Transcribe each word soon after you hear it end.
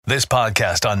This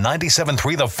podcast on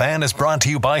 97.3 The Fan is brought to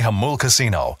you by Jamul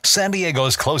Casino, San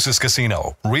Diego's closest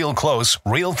casino. Real close,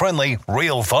 real friendly,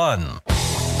 real fun.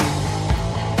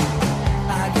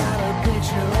 I got a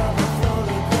picture of a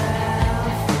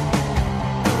photograph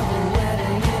of a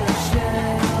wedding in a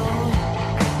shell.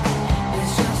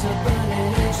 It's just a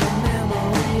burning itch of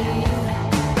memory.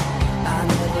 I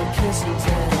never kiss and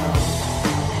tell.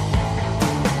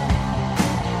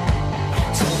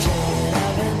 So take it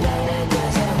up and let it.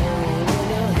 There's a hole in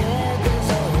your head. There's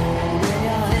a hole in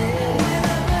your head. When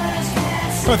the birds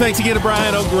can't sing. Well, thanks again to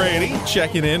Brian O'Grady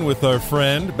checking in with our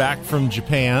friend back from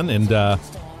Japan and a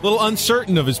little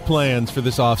uncertain of his plans for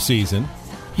this offseason.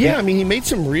 Yeah, I mean, he made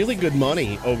some really good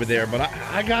money over there, but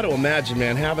I got to imagine,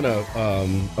 man, having a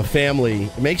family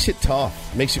makes it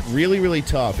tough. Makes it really, really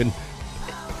tough. And,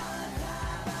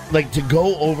 like, to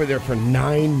go over there for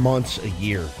 9 months a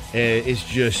year is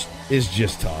just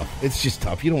tough. It's just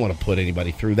tough. You don't want to put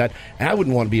anybody through that. And I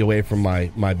wouldn't want to be away from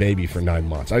my baby for 9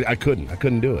 months. I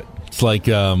couldn't do it. It's like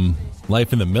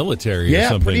life in the military or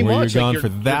something pretty where much. you're gone Like for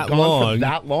that long. For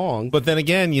that long. But then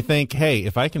again, you think, hey,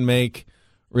 if I can make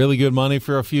really good money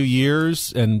for a few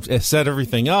years and set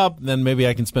everything up, then maybe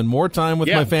I can spend more time with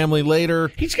my family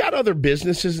later. He's got other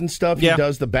businesses and stuff. Yeah. He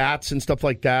does the bats and stuff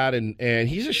like that, and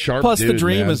he's a sharp Plus, dude, the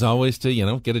dream man. is always to,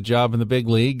 get a job in the big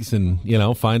leagues and,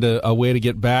 find a way to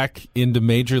get back into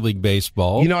Major League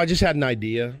Baseball. I just had an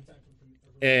idea,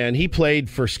 and he played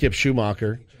for Skip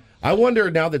Schumacher. I wonder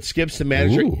now that Skip's the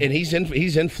manager, Ooh. and he's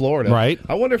in Florida. Right.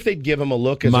 I wonder if they'd give him a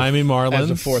look as Miami a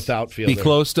Marlins, fourth outfielder. be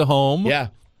close to home. Yeah,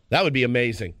 that would be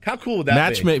amazing. How cool would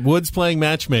that be? Woods playing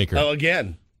matchmaker. Oh,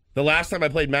 again, the last time I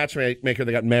played matchmaker,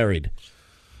 they got married.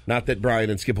 Not that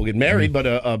Brian and Skip will get married, but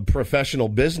a professional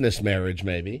business marriage,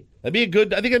 maybe. I think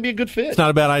that'd be a good fit. It's not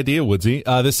a bad idea, Woodsy.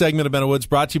 This segment of Ben Woods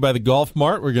brought to you by the Golf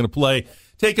Mart. We're going to play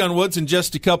Take on Woods in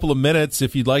just a couple of minutes.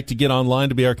 If you'd like to get online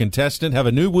to be our contestant, have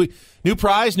a new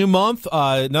prize, new month,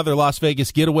 another Las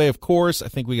Vegas getaway, of course. I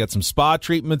think we got some spa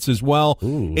treatments as well.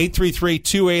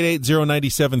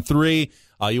 833-288-0973.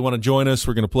 You want to join us?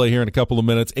 We're going to play here in a couple of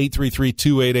minutes.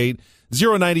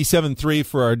 833-288-0973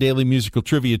 for our daily musical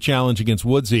trivia challenge against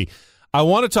Woodsy. I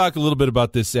want to talk a little bit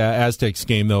about this Aztecs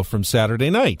game, though, from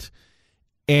Saturday night.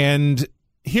 And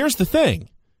here's the thing.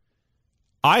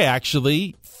 I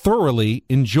actually thoroughly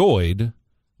enjoyed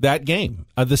that game.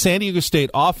 The San Diego State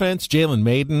offense, Jalen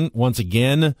Maiden, once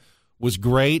again, was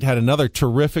great. Had another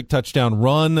terrific touchdown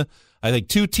run. I think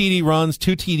 2 TD runs,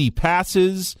 2 TD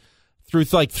passes. Through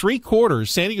like 3 quarters,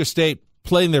 San Diego State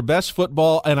playing their best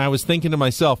football, and I was thinking to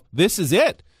myself, this is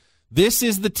it. This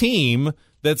is the team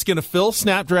that's going to fill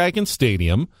Snapdragon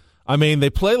Stadium. I mean, they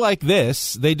play like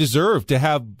this. They deserve to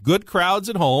have good crowds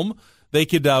at home. They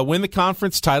could win the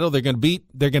conference title. They're going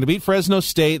to beat Fresno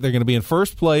State. They're going to be in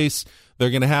first place. They're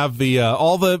going to have the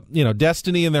all the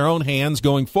destiny in their own hands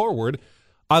going forward.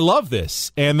 I love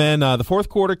this. And then the fourth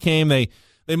quarter came. They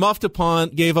muffed a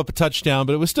punt, gave up a touchdown,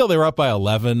 but it was still they were up by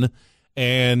 11.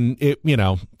 And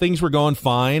things were going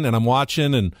fine, and I'm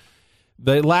watching, and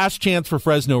the last chance for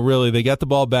Fresno, really, they got the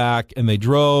ball back, and they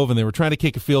drove, and they were trying to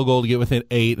kick a field goal to get within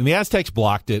 8, and the Aztecs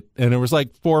blocked it, and there was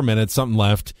like 4 minutes, something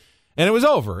left, and it was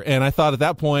over. And I thought at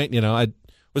that point, I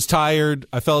was tired,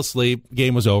 I fell asleep,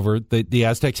 game was over, the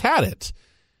Aztecs had it.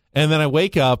 And then I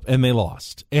wake up, and they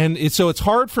lost. And so it's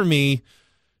hard for me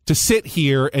to sit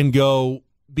here and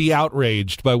be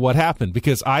outraged by what happened,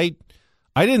 because I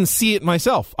didn't see it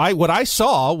myself. What I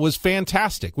saw was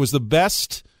fantastic, was the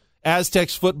best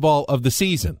Aztecs football of the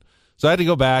season. So I had to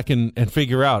go back and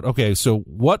figure out, okay, so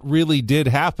what really did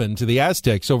happen to the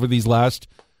Aztecs over these last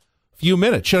few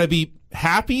minutes? Should I be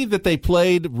happy that they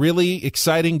played really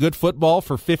exciting, good football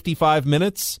for 55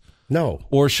 minutes? No.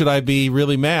 Or should I be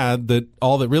really mad that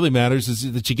all that really matters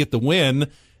is that you get the win,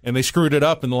 and they screwed it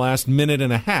up in the last minute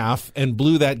and a half and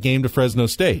blew that game to Fresno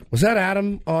State? Was that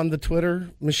Adam on the Twitter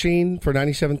machine for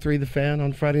 97.3 The Fan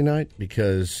on Friday night?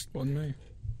 Because Wasn't me.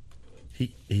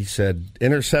 He said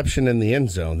interception in the end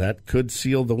zone. That could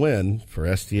seal the win for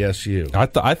SDSU.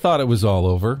 I thought it was all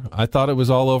over. I thought it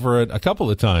was all over a couple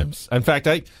of times. In fact,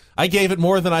 I gave it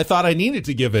more than I thought I needed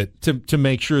to give it to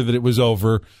make sure that it was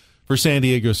over for San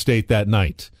Diego State that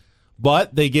night.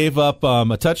 But they gave up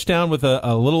a touchdown with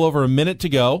a little over a minute to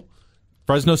go.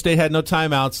 Fresno State had no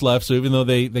timeouts left, so even though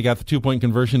they got the 2-point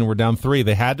conversion and were down 3,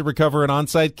 they had to recover an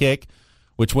onside kick,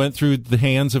 which went through the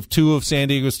hands of 2 of San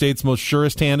Diego State's most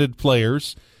surest-handed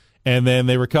players. And then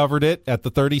they recovered it at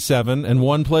the 37, and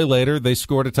 1 play later, they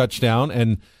scored a touchdown.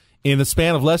 And in the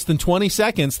span of less than 20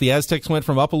 seconds, the Aztecs went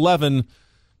from up 11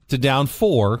 to down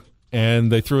 4,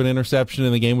 and they threw an interception,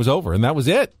 and the game was over. And that was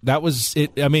it. That was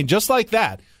it. I mean, just like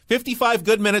that. 55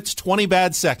 good minutes, 20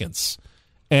 bad seconds.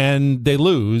 and they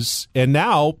lose. And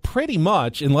now, pretty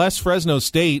much, unless Fresno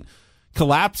State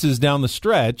collapses down the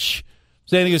stretch,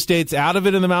 San Diego State's out of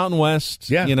it in the Mountain West.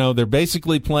 Yeah. You know, they're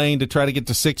basically playing to try to get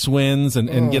to 6 wins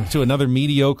and get to another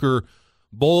mediocre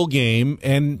bowl game.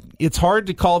 And it's hard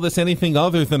to call this anything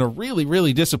other than a really,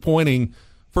 really disappointing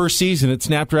first season at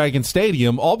Snapdragon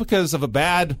Stadium, all because of a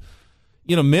bad,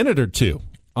 minute or two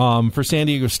for San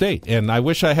Diego State. And I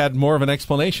wish I had more of an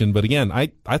explanation. But again,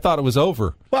 I thought it was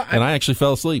over, and I actually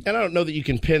fell asleep. And I don't know that you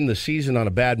can pin the season on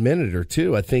a bad minute or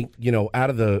two. I think, out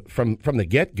of from the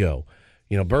get-go,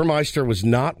 Burmeister was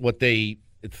not what they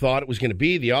thought it was going to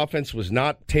be. The offense was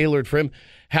not tailored for him.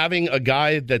 Having a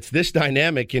guy that's this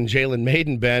dynamic in Jalen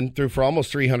Maiden, Ben, threw for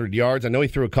almost 300 yards. I know he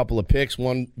threw a couple of picks,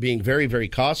 one being very, very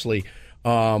costly.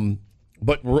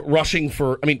 But throwing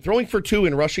for 2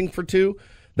 and rushing for 2,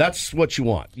 that's what you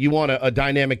want. You want a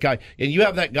dynamic guy. And you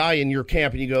have that guy in your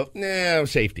camp, and you go,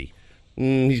 safety.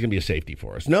 He's going to be a safety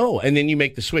for us. No. And then you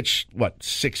make the switch,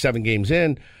 6-7 games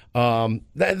in.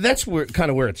 That's where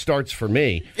it starts for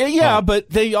me. Yeah, but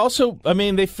they also,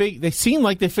 they seem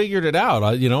like they figured it out,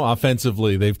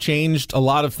 offensively. They've changed a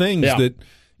lot of things that,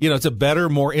 it's a better,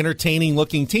 more entertaining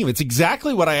looking team. It's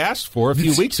exactly what I asked for a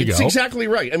few weeks ago. It's exactly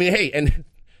right. And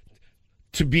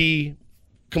to be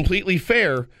completely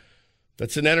fair,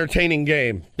 that's an entertaining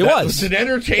game. It was an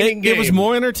entertaining game. It was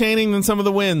more entertaining than some of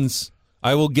the wins.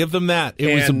 I will give them that.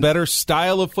 It was a better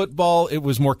style of football. It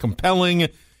was more compelling.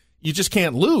 You just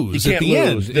can't lose at the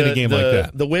end in a game like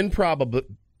that. The win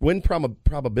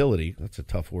probability, that's a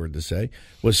tough word to say,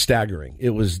 was staggering.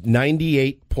 It was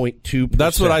 98.2%.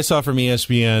 That's what I saw from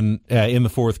ESPN in the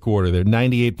fourth quarter. They're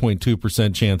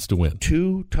 98.2% chance to win.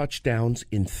 2 touchdowns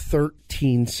in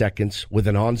 13 seconds with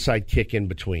an onside kick in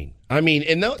between.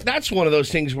 That's one of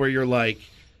those things where you're like,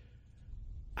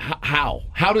 how?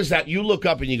 How does that? You look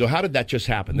up and you go, how did that just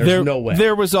happen? There's no way.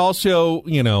 There was also,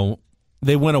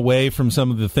 they went away from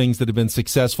some of the things that have been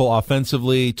successful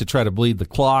offensively to try to bleed the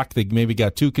clock. They maybe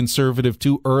got too conservative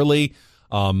too early.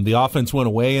 The offense went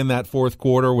away in that fourth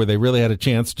quarter where they really had a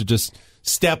chance to just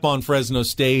step on Fresno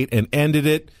State and ended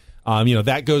it.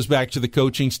 That goes back to the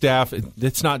coaching staff.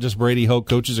 It's not just Brady Hoke.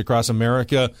 Coaches across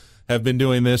America have been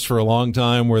doing this for a long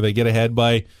time where they get ahead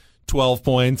by 12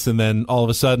 points and then all of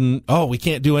a sudden, we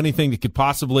can't do anything that could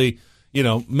possibly,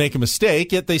 make a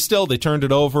mistake. Yet they turned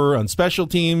it over on special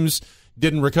teams.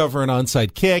 Didn't recover an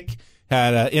onside kick,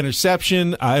 had an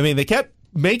interception. They kept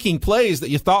making plays that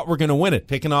you thought were going to win it,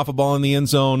 picking off a ball in the end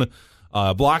zone,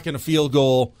 blocking a field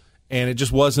goal, and it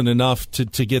just wasn't enough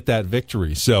to get that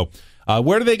victory. So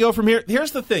where do they go from here?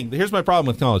 Here's the thing. Here's my problem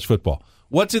with college football.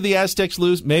 What did the Aztecs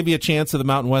lose? Maybe a chance of the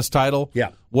Mountain West title. Yeah.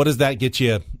 What does that get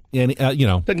you? Doesn't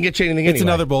get you anything It's anyway.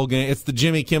 another bowl game. It's the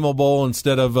Jimmy Kimmel Bowl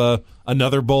instead of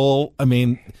another bowl.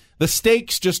 The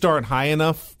stakes just aren't high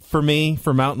enough for me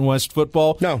for Mountain West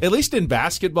football. No. At least in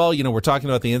basketball, we're talking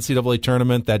about the NCAA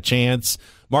tournament, that chance,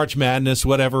 March Madness,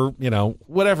 whatever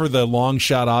the long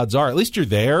shot odds are. At least you're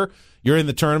there. You're in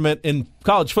the tournament. In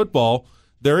college football,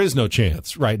 there is no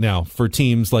chance right now for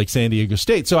teams like San Diego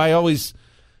State. So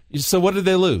what did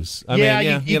they lose?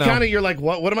 You're like,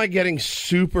 what am I getting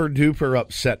super duper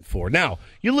upset for? Now,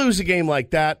 you lose a game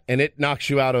like that and it knocks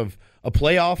you out of a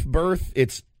playoff berth,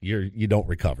 you don't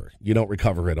recover. You don't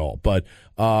recover at all. But,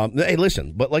 hey,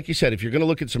 listen, but like you said, if you're going to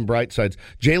look at some bright sides,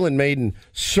 Jalen Maiden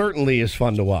certainly is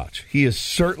fun to watch. He is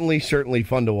certainly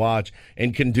fun to watch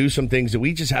and can do some things that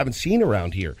we just haven't seen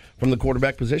around here from the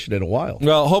quarterback position in a while.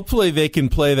 Well, hopefully they can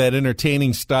play that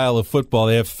entertaining style of football.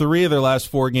 They have 3 of their last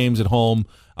 4 games at home,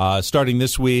 starting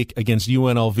this week against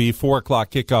UNLV, 4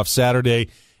 o'clock kickoff Saturday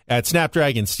at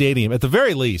Snapdragon Stadium. At the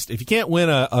very least, if you can't win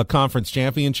a conference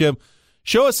championship,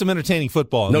 show us some entertaining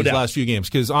football in these last few games,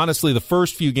 because honestly, the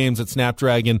first few games at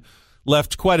Snapdragon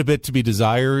left quite a bit to be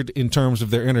desired in terms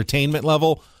of their entertainment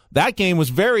level. That game was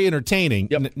very entertaining.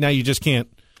 Yep. Now you just can't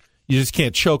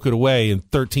choke it away in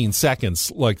 13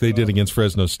 seconds like they did against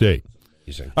Fresno State.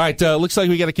 All right, looks like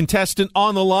we got a contestant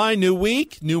on the line. New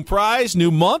week, new prize, new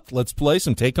month. Let's play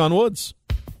some Take on Woods.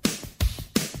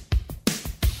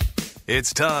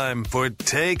 It's time for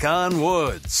Take on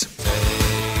Woods.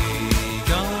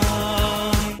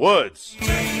 Woods.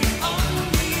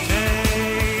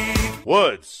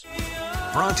 Woods.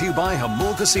 Brought to you by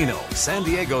Hamul Casino, San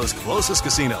Diego's closest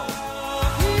casino.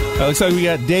 Looks like we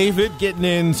got David getting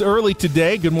in early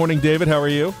today. Good morning, David. How are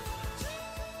you?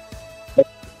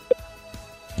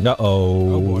 Uh-oh.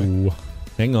 Oh, boy.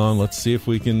 Hang on. Let's see if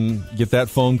we can get that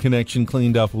phone connection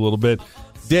cleaned up a little bit.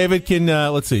 David,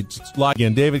 let's see. Log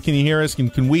in. David, can you hear us?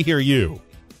 Can we hear you?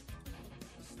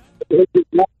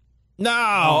 No.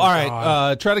 All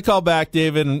right. Try to call back,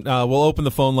 David, and we'll open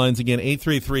the phone lines again,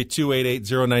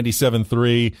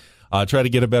 833-288-0973. Try to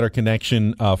get a better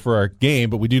connection for our game,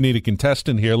 but we do need a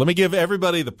contestant here. Let me give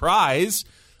everybody the prize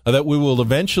that we will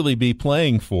eventually be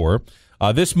playing for.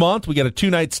 This month, we got a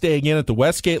 2-night stay again at the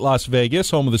Westgate, Las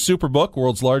Vegas, home of the Superbook,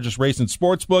 world's largest race and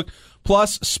sports book,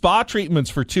 plus spa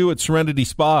treatments for 2 at Serenity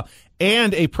Spa,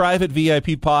 and a private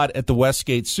VIP pod at the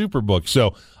Westgate Superbook.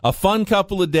 So a fun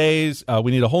couple of days.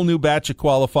 We need a whole new batch of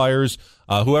qualifiers.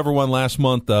 Whoever won last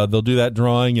month, they'll do that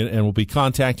drawing, and we'll be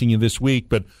contacting you this week.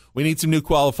 But we need some new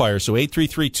qualifiers. So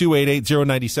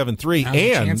 833-288-0973. Now's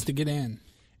a chance to get in.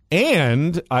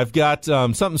 And I've got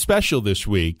something special this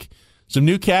week. Some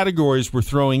new categories we're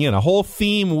throwing in. A whole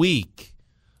theme week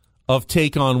of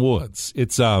Take on Woods.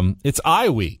 It's I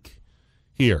Week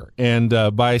here. And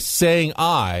by saying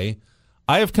I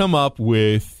have come up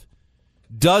with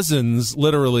dozens,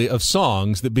 literally, of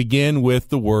songs that begin with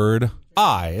the word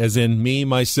I, as in me,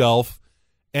 myself,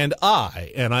 and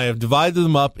I. And I have divided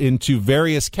them up into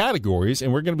various categories,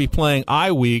 and we're going to be playing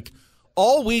I Week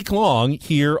all week long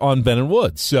here on Ben and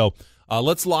Woods. So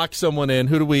let's lock someone in.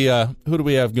 Who do we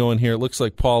have going here? It looks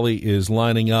like Paulie is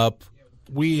lining up.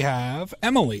 We have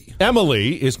Emily.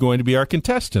 Emily is going to be our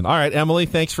contestant. All right, Emily,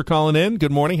 thanks for calling in.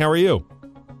 Good morning. How are you?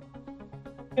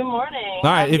 Good morning.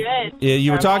 All right. Good.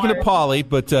 You were talking to Paulie,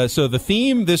 but so the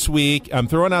theme this week, I'm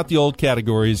throwing out the old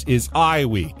categories, is I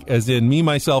Week, as in me,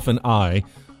 myself, and I.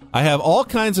 I have all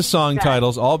kinds of song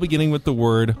titles, all beginning with the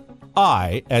word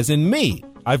I, as in me.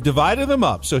 I've divided them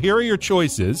up. So here are your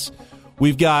choices.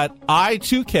 We've got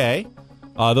I2K.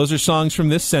 Those are songs from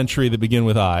this century that begin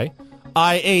with I.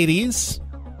 I80s.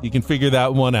 You can figure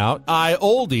that one out.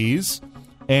 I-oldies.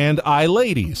 And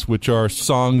I-ladies, which are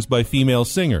songs by female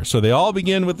singers. So they all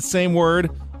begin with the same word,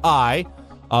 I.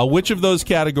 Which of those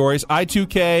categories,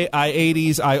 I2K,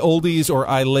 I-80s, I-oldies, or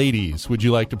I-ladies, would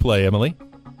you like to play, Emily?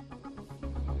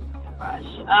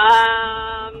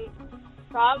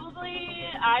 Probably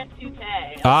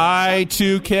I2K.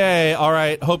 I2K. All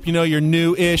right. Hope you know your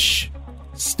new-ish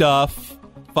stuff.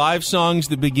 5 songs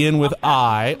that begin with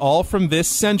I, all from this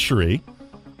century.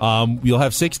 You'll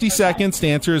have 60 seconds to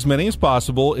answer as many as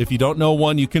possible. If you don't know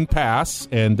one, you can pass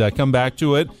and come back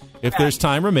to it if there's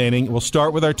time remaining. We'll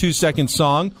start with our 2-second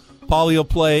song. Paulie will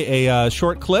play a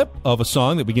short clip of a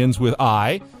song that begins with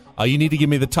I. You need to give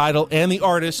me the title and the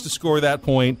artist to score that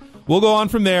point. We'll go on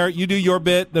from there. You do your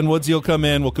bit, then Woodsy will come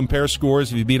in. We'll compare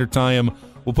scores. If you beat or tie him,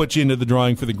 we'll put you into the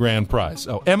drawing for the grand prize.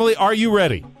 Oh, Emily, are you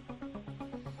ready?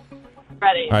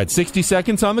 Ready. All right, 60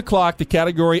 seconds on the clock. The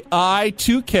category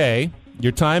I2K.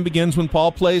 Your time begins when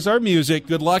Paul plays our music.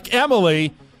 Good luck,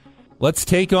 Emily. Let's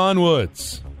take on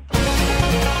Woods.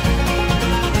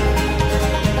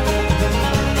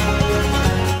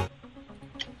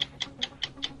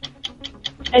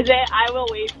 Is it I Will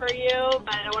Wait For You,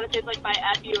 but I want to say it's like by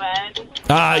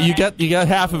F.U.N.? You got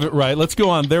half of it right. Let's go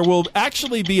on. There will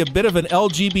actually be a bit of an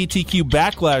LGBTQ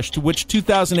backlash to which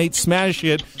 2008 smash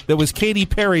hit that was Katy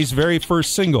Perry's very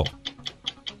first single.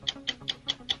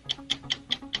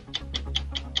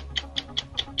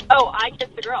 Oh, I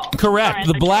Kissed a Girl. Correct. Right,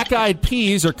 The Black Eyed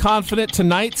Peas are confident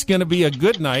tonight's going to be a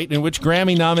good night, in which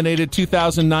Grammy-nominated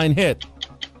 2009 hit.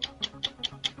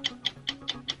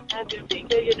 That's going to be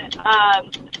good. Oh,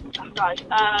 gosh.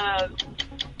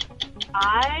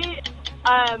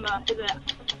 Is it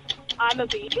I'm a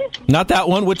Bee? Not that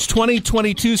one. Which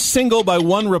 2022 single by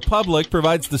One Republic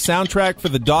provides the soundtrack for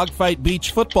the dogfight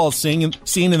beach football scene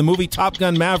in the movie Top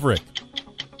Gun Maverick?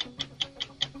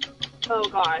 Oh,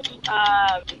 gosh.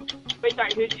 Wait,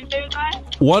 sorry, who did you say was by?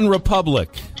 One Republic.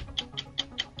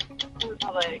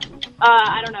 Republic.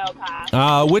 I don't know,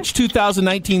 pass. Which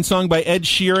 2019 song by Ed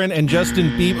Sheeran and Justin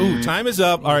Bieber? Ooh, time is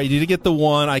up. All right, you need to get the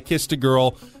one. I Kissed a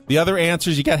Girl. The other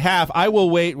answers, you got half. I Will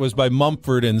Wait was by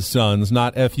Mumford & Sons,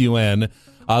 not F.U.N.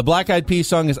 Black Eyed Peas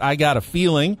song is I Got a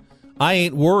Feeling. I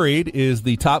Ain't Worried is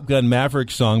the Top Gun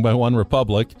Maverick song by One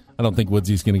Republic. I don't think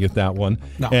Woodsy's going to get that one.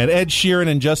 No. And Ed Sheeran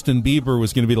and Justin Bieber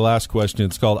was going to be the last question.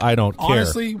 It's called I Don't Care.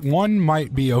 Honestly, one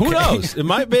might be okay. Who knows? It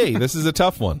might be. This is a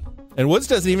tough one. And Woods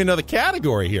doesn't even know the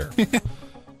category here.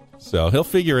 So he'll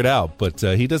figure it out. But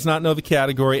he does not know the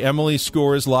category. Emily's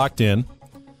score is locked in.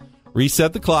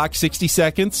 Reset the clock. 60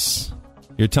 seconds.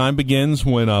 Your time begins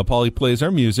when Paulie plays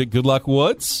our music. Good luck,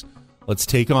 Woods. Let's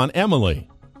take on Emily.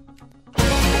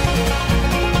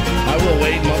 I Will Lil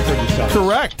Wayne Mumford and Sons.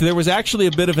 Correct. There was actually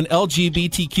a bit of an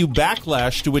LGBTQ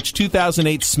backlash to which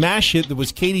 2008 smash hit that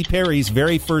was Katy Perry's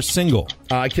very first single.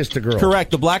 I Kissed a Girl.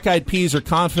 Correct. The Black Eyed Peas are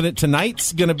confident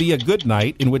tonight's going to be a good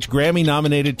night, in which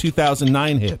Grammy-nominated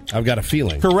 2009 hit. I've Got a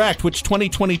Feeling. Correct. Which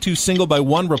 2022 single by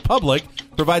One Republic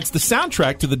provides the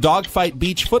soundtrack to the dogfight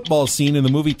beach football scene in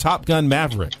the movie Top Gun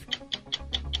Maverick.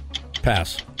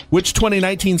 Pass. Which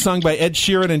 2019 song by Ed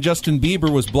Sheeran and Justin Bieber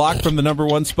was blocked from the number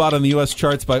one spot on the U.S.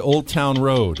 charts by Old Town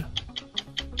Road?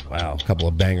 Wow, a couple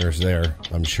of bangers there,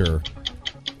 I'm sure.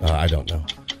 I don't know.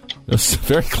 That's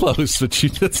very close, but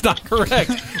that's not correct.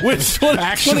 Which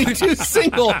 2022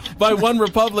 single by One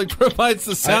Republic provides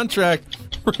the soundtrack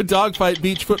for a dogfight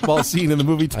beach football scene in the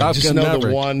movie I Top just Gun know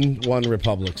Maverick? the one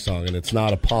Republic song, and it's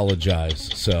not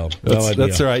Apologize. So no idea.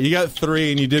 That's all right. You got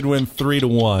 3, and you did win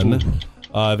 3-1.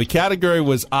 The category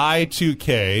was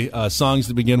I2K, songs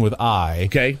that begin with I.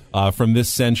 Okay. From this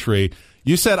century.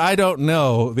 You said I don't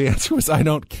know. The answer was I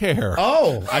don't care.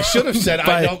 Oh, I should have said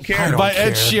I don't care. By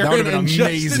Ed That Sheeran would've been and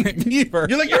amazing. Justin Bieber.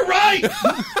 You're like, you're right.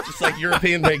 Just like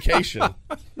European Vacation.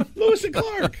 Lewis and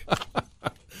Clark.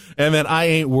 And then I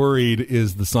Ain't Worried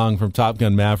is the song from Top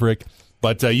Gun Maverick.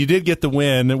 But you did get the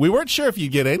win. We weren't sure if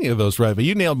you'd get any of those right, but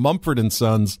you nailed Mumford and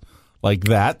Sons like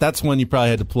that. That's one you probably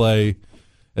had to play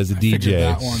as a figured DJ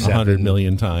that one. 100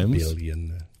 million times.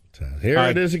 Billion times. Here All it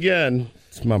right. is again.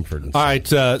 It's Mumford and All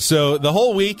Sons. right, so the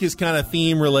whole week is kind of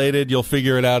theme related. You'll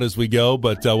figure it out as we go,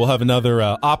 but we'll have another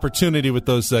opportunity with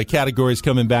those categories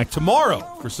coming back tomorrow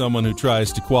for someone who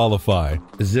tries to qualify.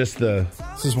 Is this the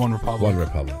This is One Republic. One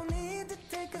Republic?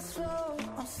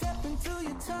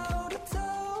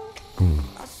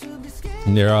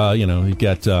 And there, you've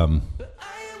got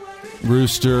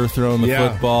Rooster throwing the Yeah.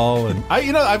 football, and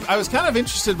I was kind of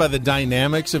interested by the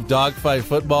dynamics of dogfight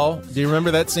football. Do you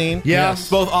remember that scene? Yeah.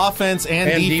 Both offense and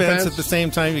And defense defense. at the same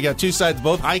time. You got two sides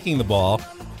both hiking the ball,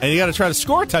 and you got to try to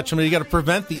score a touchdown, and you got to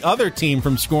prevent the other team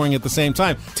from scoring at the same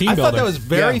time. Team I thought builder. that was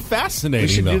very Yeah. fascinating.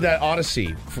 We should though. do that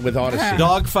Odyssey with Odyssey.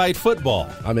 Dogfight football.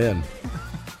 I'm in.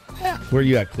 Where are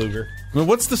you at, Kluger? I mean,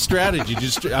 what's the strategy?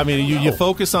 You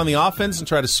focus on the offense and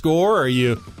try to score, or are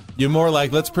you're more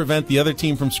like, let's prevent the other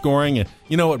team from scoring? And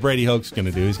you know what Brady Hoke's going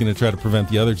to do? He's going to try to prevent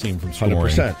the other team from scoring.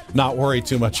 100%. Not worry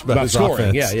too much about his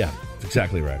scoring. offense. Yeah.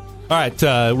 Exactly right. All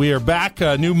right, we are back.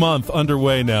 A new month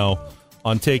underway now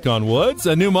on Take on Woods.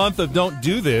 A new month of Don't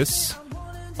Do This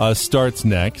starts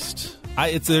next.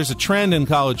 There's a trend in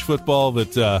college football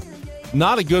that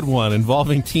not a good one,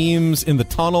 involving teams in the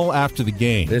tunnel after the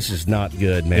game. This is not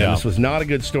good, man. Yeah. This was not a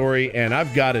good story, and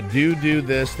I've got to do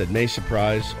this that may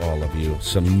surprise all of you.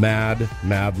 Some mad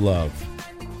love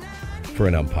for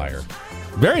an umpire.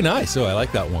 Very nice. Oh, I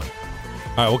like that one.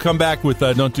 All right, we'll come back with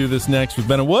Don't Do This next with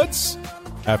Bennett Woods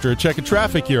after a check of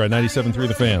traffic here on 97.3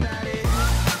 The Fan.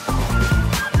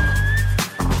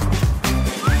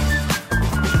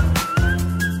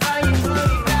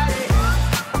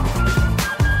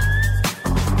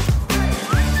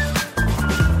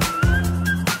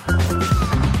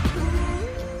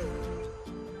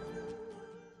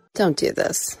 Don't do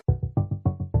this.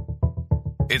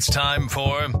 It's time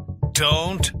for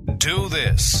Don't Do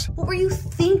This. What were you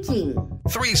thinking?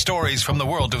 3 stories from the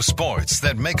world of sports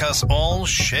that make us all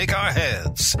shake our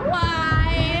heads.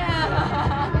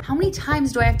 How many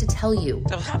times do I have to tell you?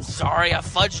 I'm sorry, I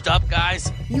fudged up,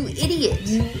 guys. You idiot.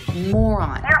 You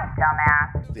moron.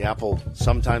 The apple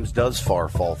sometimes does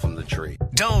fall from the tree.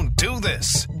 Don't Do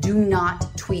This Do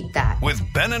not tweet that. with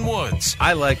Ben and Woods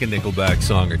I like a Nickelback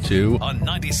song or two. on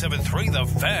 97.3 The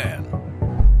Fan.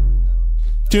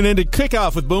 Tune in to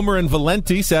Kickoff with Boomer and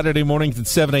Valenti Saturday mornings at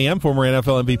 7 a.m. Former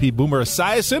NFL MVP Boomer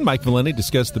Esiason, Mike Valenti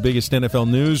discuss the biggest NFL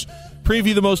news,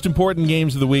 preview the most important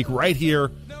games of the week right here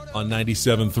on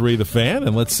 97.3 The Fan.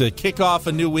 And let's kick off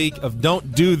a new week of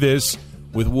Don't Do This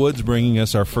with Woods bringing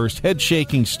us our first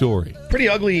head-shaking story. Pretty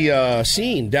ugly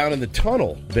scene down in the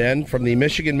tunnel, Ben, from the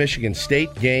Michigan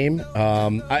State game.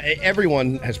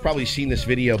 Everyone has probably seen this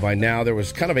video by now. There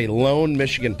was kind of a lone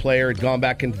Michigan player had gone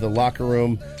back into the locker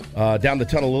room down the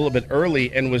tunnel a little bit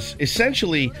early and was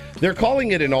essentially, they're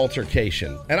calling it an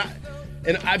altercation.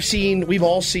 And we've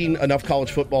all seen enough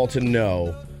college football to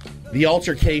know the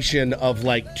altercation of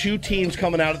like two teams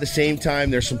coming out at the same time.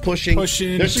 There's some pushing, there's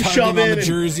some tugging on shoving, the and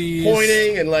jerseys,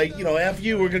 pointing, and like, F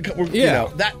you.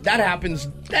 That happens.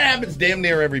 That happens damn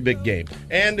near every big game.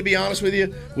 And to be honest with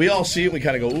you, we all see it. And we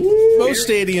kind of go, ooh. Most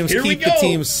stadiums here we keep the go.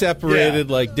 teams separated,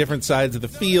 Yeah. like different sides of the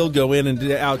field, go in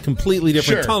and out completely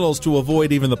different Sure. tunnels to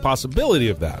avoid even the possibility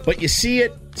of that. But you see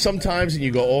it sometimes, and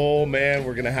you go, "Oh man,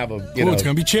 we're gonna have it's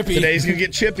gonna be chippy. Today's gonna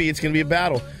get chippy. It's gonna be a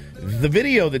battle." The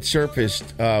video that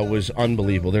surfaced was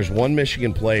unbelievable. There's one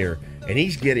Michigan player, and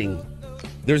he's getting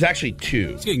There's actually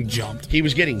 2. He's getting jumped. He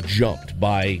was getting jumped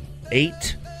by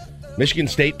 8 Michigan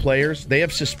State players. They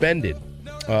have suspended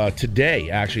today,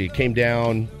 actually. It came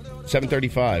down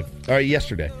 7:35,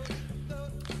 yesterday.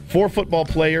 4 football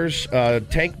players,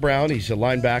 Tank Brown, he's a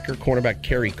linebacker, cornerback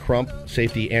Kerry Crump,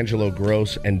 safety Angelo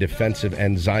Gross, and defensive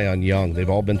end Zion Young. They've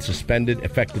all been suspended,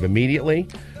 effective immediately.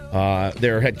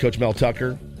 Their head coach Mel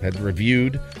Tucker had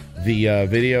reviewed the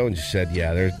video and just said,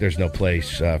 there's no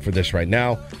place for this right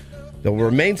now. They'll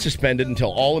remain suspended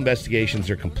until all investigations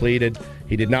are completed.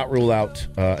 He did not rule out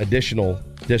additional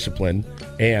discipline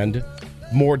and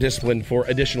more discipline for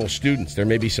additional students. There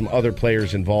may be some other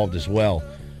players involved as well.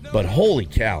 But holy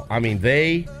cow, I mean,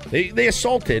 they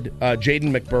assaulted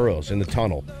Jaden McBurrows in the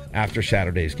tunnel after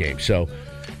Saturday's game. So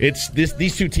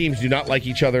these two teams do not like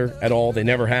each other at all. They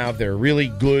never have. They're a really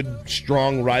good,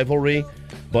 strong rivalry.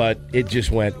 But it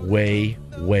just went way,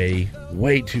 way,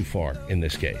 way too far in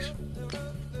this case.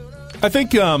 I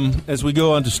think as we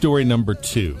go on to story number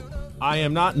 2, I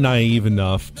am not naive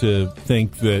enough to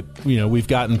think that, we've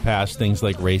gotten past things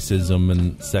like racism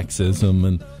and sexism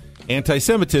and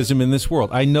anti-Semitism in this world.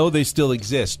 I know they still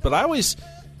exist, but I always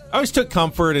took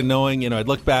comfort in knowing, I'd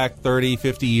look back 30,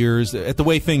 50 years at the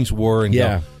way things were and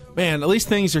go, man, at least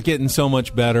things are getting so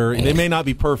much better. They may not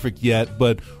be perfect yet,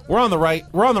 but we're on the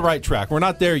right track. We're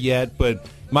not there yet, but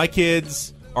my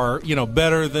kids are,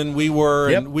 better than we were,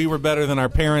 and we were better than our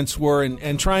parents were,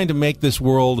 and trying to make this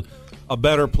world a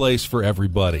better place for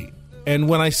everybody. And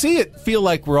when I see it feel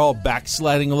like we're all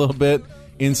backsliding a little bit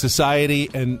in society,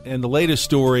 and the latest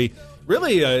story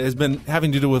really has been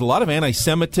having to do with a lot of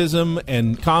anti-Semitism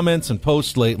and comments and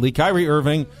posts lately. Kyrie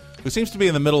Irving, who seems to be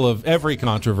in the middle of every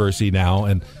controversy now,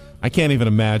 and I can't even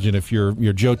imagine if you're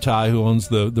Joe Tsai, who owns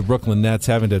the Brooklyn Nets,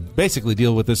 having to basically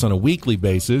deal with this on a weekly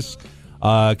basis.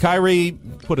 Kyrie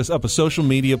put up a social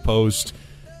media post,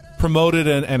 promoted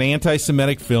an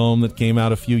anti-Semitic film that came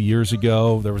out a few years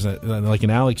ago. There was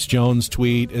an Alex Jones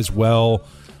tweet as well.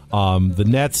 The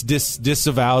Nets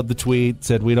disavowed the tweet,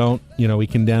 said we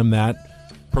condemn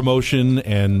that promotion,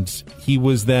 and he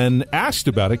was then asked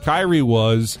about it. Kyrie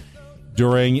was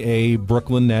during a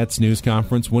Brooklyn Nets news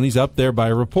conference. When he's up there by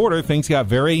a reporter, things got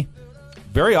very,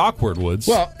 very awkward, Woods.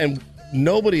 Well, and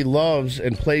nobody loves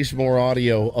and plays more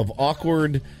audio of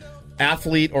awkward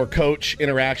athlete or coach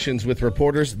interactions with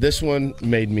reporters. This one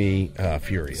made me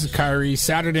furious. This is Kyrie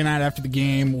Saturday night after the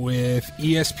game with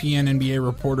ESPN NBA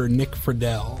reporter Nick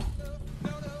Friedel.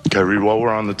 Kyrie, while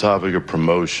we're on the topic of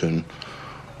promotion,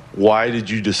 why did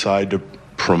you decide to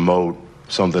promote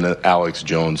something that Alex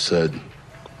Jones said?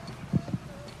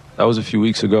 That was a few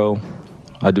weeks ago.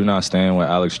 I do not stand with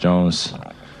Alex Jones'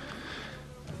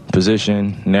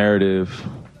 position, narrative,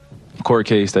 court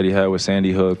case that he had with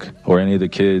Sandy Hook, or any of the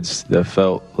kids that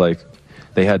felt like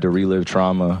they had to relive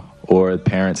trauma, or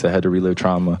parents that had to relive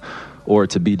trauma, or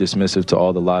to be dismissive to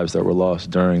all the lives that were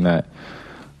lost during that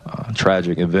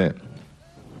tragic event.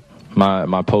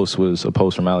 My post was a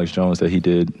post from Alex Jones that he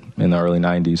did in the early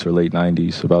 90s or late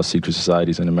 90s about secret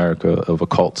societies in America of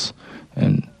occults,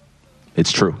 and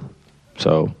it's true.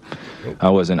 So I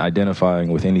wasn't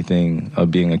identifying with anything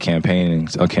of being a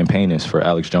campaignist for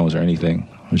Alex Jones or anything.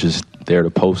 I was just there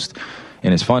to post.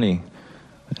 And it's funny,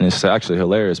 and it's actually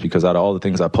hilarious, because out of all the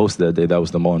things I posted that day, that was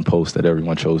the one post that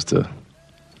everyone chose to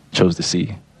see.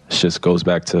 It just goes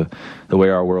back to the way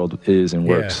our world is and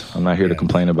works. I'm not here to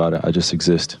complain about it. I just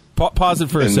exist. Pause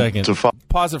it for a second.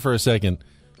 Pause it for a second.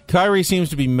 Kyrie seems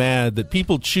to be mad that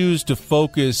people choose to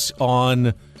focus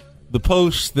on the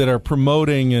posts that are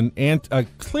promoting and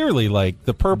clearly, like,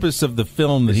 the purpose of the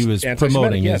film that he was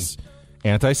promoting is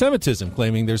anti-Semitism,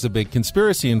 claiming there's a big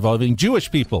conspiracy involving Jewish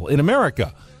people in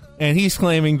America. And he's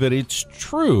claiming that it's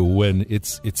true when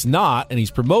it's not, and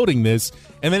he's promoting this,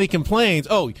 and then he complains,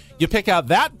 oh, you pick out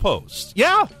that post.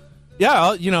 Yeah,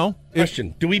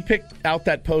 Question, do we pick out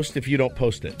that post if you don't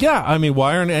post it? Yeah, I mean,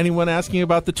 why aren't anyone asking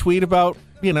about the tweet about,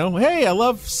 hey, I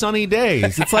love sunny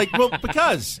days? It's like, well,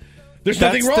 because there's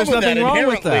nothing wrong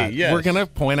with that. Yes. We're going to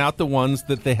point out the ones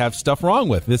that they have stuff wrong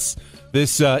with. This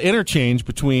interchange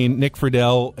between Nick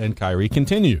Friedel and Kyrie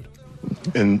continued.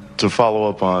 And to follow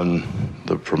up on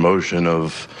the promotion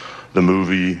of the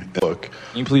movie, look.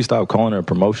 Can you please stop calling it a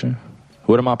promotion?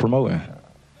 What am I promoting?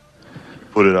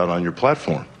 Put it out on your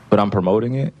platform. But I'm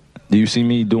promoting it? Do you see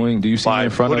me in front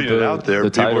of the putting it out there,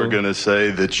 the people title? are going to say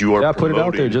that you are promoting. Yeah, I put it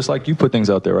out there just like you put things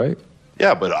out there, right?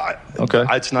 Yeah, but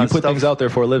it's not. You put stuff, things out there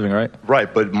for a living, right?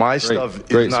 Right, but my stuff is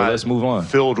Great. not. So let's move on.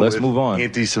 Filled let's with move on.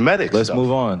 Anti-Semitic. Let's stuff.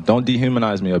 move on. Don't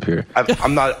dehumanize me up here.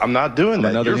 I'm not doing I'm that.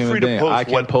 another You're human free being. to post I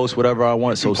can post whatever I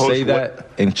want. So say that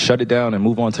and shut it down and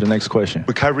move on to the next question.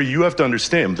 But Kyrie, you have to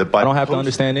understand that by I don't have to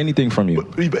understand anything from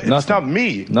you. It's not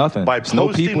me. Nothing. By It's no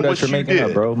posting people that what you're you making did,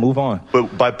 up, bro. Move on.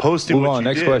 But by posting move what on. you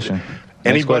Next did, question.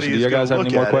 Anybody Do you guys have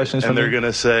any more questions? and they're going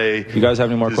to say, "You guys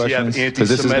have any more does he have questions?" Because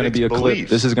this is going to be a clip.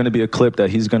 beliefs? This is going to be a clip that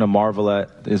he's going to marvel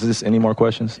at. Is this any more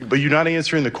questions? But you're not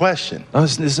answering the question. Oh,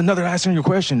 this is another answering your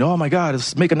question. Oh my God!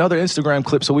 Let's make another Instagram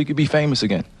clip so we could be famous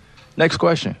again. Next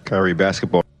question. Kyrie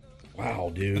basketball.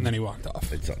 Wow, dude. And then he walked off.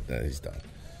 He's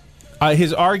done.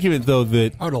 His argument, though,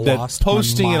 that lost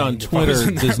posting my it on mind if I was Twitter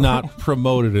in that does not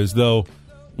promote it, as though,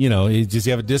 does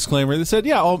he have a disclaimer that said,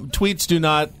 all tweets do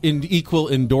not equal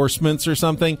endorsements or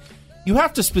something? You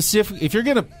have to if you're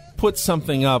going to put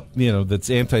something up,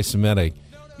 that's anti-Semitic,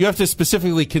 you have to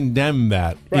specifically condemn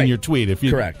that in your tweet.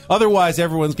 Correct. Otherwise,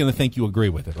 everyone's going to think you agree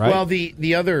with it, right? Well,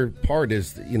 the other part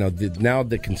is, now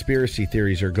the conspiracy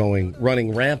theories are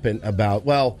running rampant about,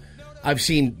 I've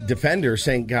seen defenders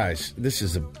saying, guys, this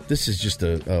is just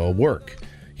a work.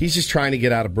 He's just trying to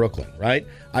get out of Brooklyn, right?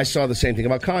 I saw the same thing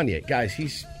about Kanye. Guys, he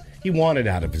wanted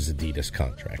out of his Adidas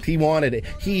contract.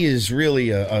 He is really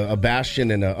a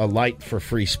bastion and a light for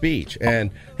free speech.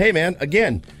 And, hey, man,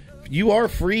 again, you are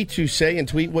free to say and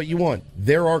tweet what you want.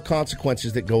 There are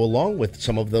consequences that go along with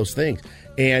some of those things.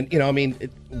 And,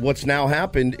 what's now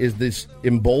happened is this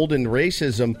emboldened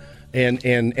racism and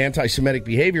anti-Semitic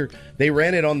behavior. They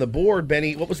ran it on the board,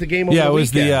 Benny. What was the game over the weekend? Yeah, it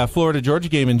was the Florida-Georgia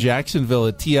game in Jacksonville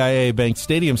at TIAA Bank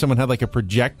Stadium. Someone had like a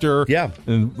projector. Yeah.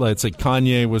 And it's like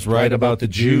Kanye was right about the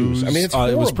Jews. I mean, it's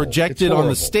horrible. It was projected on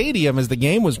the stadium as the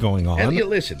game was going on. And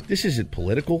listen, this isn't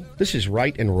political. This is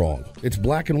right and wrong. It's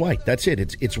black and white. That's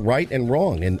it. It's right and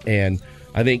wrong. And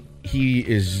I think he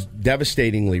is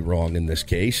devastatingly wrong in this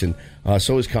case, and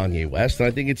so is Kanye West. And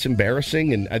I think it's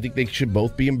embarrassing, and I think they should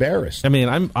both be embarrassed. I mean,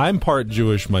 I'm part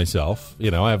Jewish myself.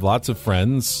 I have lots of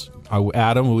friends.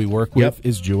 Adam, who we work with,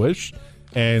 is Jewish,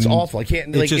 and it's awful. I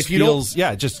can't. It just feels,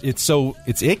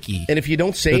 it's icky. And if you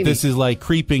don't say this is like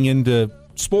creeping into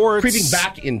sports, creeping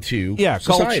back into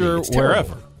culture,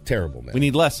 wherever. Terrible, man. We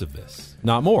need less of this,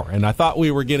 not more. And I thought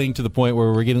we were getting to the point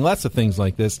where we're getting less of things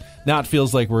like this. Now it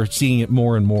feels like we're seeing it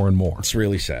more and more and more. It's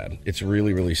really sad. It's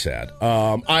really, really sad.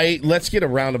 Let's get a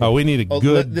round of. We need a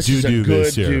good do-do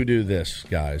this here. Do-do this,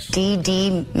 guys.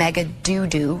 DD mega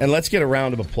do-do. And let's get a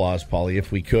round of applause, Paulie,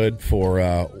 if we could, for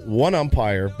one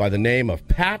umpire by the name of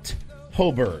Pat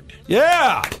Hoberg.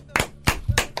 Yeah,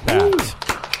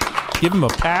 Pat. Give him a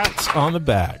pat on the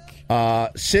back.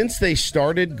 Since they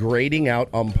started grading out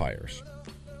umpires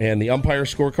and the umpire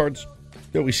scorecards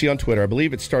that we see on Twitter, I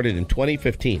believe it started in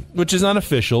 2015. Which is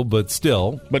unofficial, but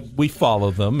still. But we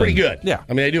follow them. Pretty good. Yeah.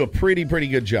 I mean, they do a pretty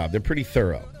good job. They're pretty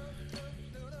thorough.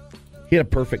 He had a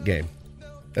perfect game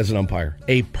as an umpire.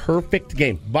 A perfect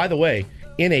game. By the way,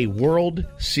 in a World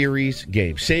Series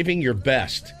game. Saving your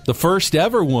best. The first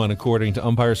ever one, according to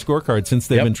umpire scorecard, since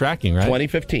they've been tracking, right?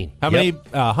 2015. How many?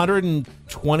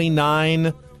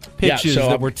 129 pitches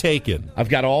that were taken. I've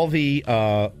got all the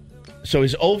so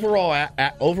his overall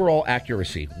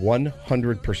accuracy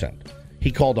 100%.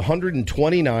 He called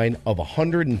 129 of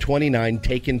 129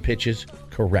 taken pitches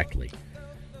correctly.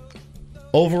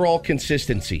 Overall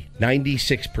consistency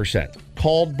 96%.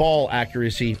 Called ball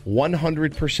accuracy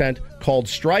 100%. Called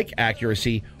strike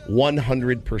accuracy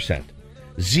 100%.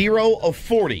 0 of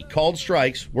 40 called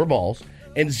strikes were balls,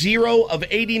 and 0 of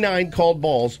 89 called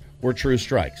balls were true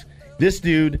strikes. This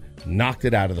dude knocked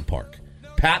it out of the park.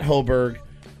 Pat Hoberg,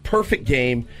 perfect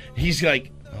game. He's like,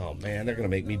 oh, man, they're going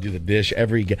to make me do the dish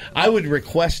every game. I would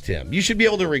request him. You should be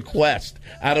able to request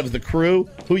out of the crew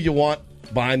who you want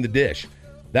behind the dish.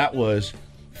 That was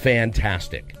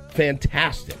fantastic.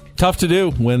 Fantastic. Tough to do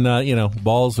when,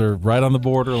 balls are right on the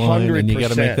borderline 100%. And you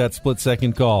got to make that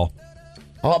split-second call.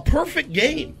 A perfect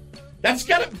game. That's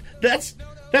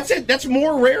it. That's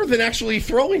more rare than actually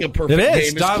throwing a perfect game. It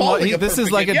is. This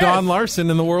is like a Don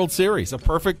Larson in the World Series. A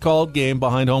perfect called game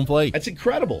behind home plate. That's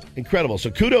incredible. Incredible.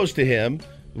 So kudos to him.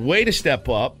 Way to step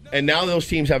up. And now those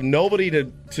teams have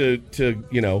nobody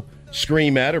to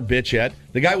scream at or bitch at.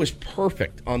 The guy was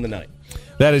perfect on the night.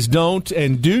 That is Don't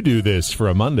and Do This for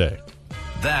a Monday.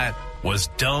 That was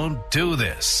Don't Do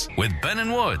This with Ben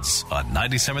and Woods on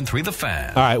 97.3 The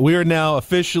Fan. All right, we are now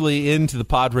officially into the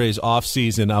Padres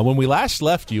offseason. When we last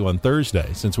left you on Thursday,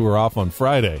 since we were off on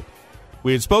Friday,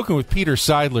 we had spoken with Peter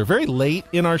Seidler very late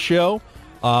in our show.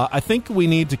 I think we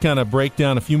need to kind of break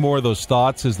down a few more of those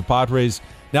thoughts as the Padres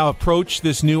now approach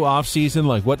this new offseason,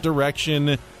 like what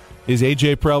direction Is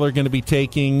A.J. Preller going to be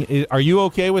taking? Are you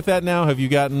okay with that now? Have you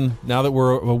gotten, now that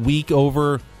we're a week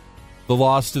over the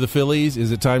loss to the Phillies,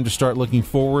 is it time to start looking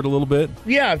forward a little bit?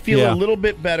 Yeah, I feel a little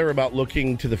bit better about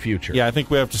looking to the future. Yeah, I think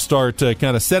we have to start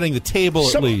kind of setting the table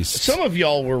at least. Some of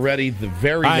y'all were ready the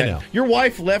very I next. know. Your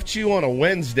wife left you on a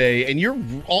Wednesday, and you're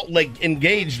all,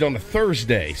 engaged on a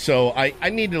Thursday, so I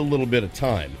needed a little bit of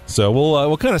time. So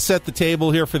we'll kind of set the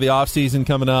table here for the offseason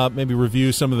coming up, maybe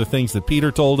review some of the things that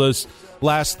Peter told us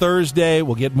last Thursday.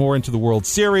 We'll get more into the World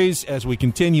Series as we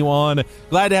continue on.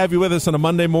 Glad to have you with us on a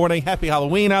Monday morning. Happy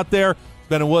Halloween out there.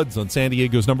 Ben and Woods on San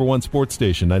Diego's #1 sports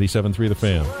station, 97.3 The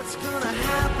Fan. What's gonna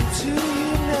happen to you now?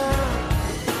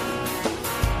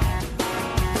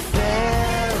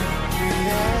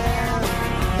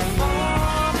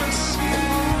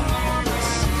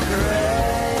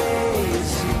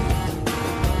 Crazy.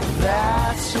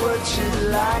 That's what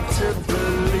you'd like to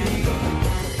believe,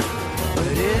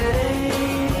 but it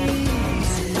ain't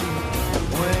easy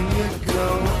when you're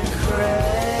going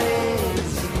crazy.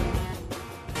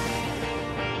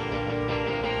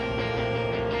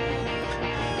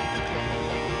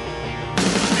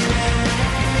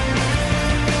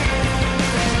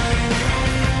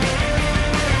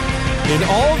 In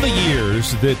all the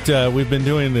years that we've been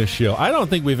doing this show, I don't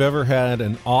think we've ever had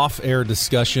an off-air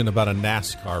discussion about a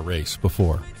NASCAR race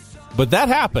before. But that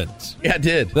happened. Yeah, it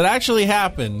did. That actually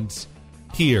happened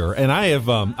here. And I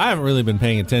haven't really been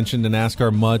paying attention to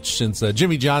NASCAR much since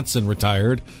Jimmy Johnson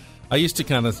retired. I used to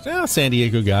kind of, San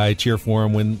Diego guy, cheer for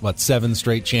him, win, 7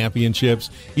 straight championships.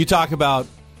 You talk about,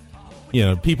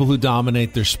 people who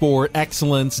dominate their sport,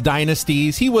 excellence,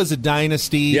 dynasties. He was a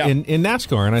dynasty in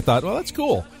NASCAR, and I thought, well, that's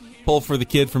cool. Pull for the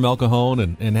kid from El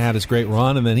Cajon and had his great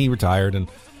run, and then he retired. And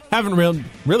haven't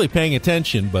really paying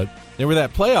attention, but there were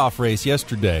that playoff race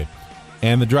yesterday,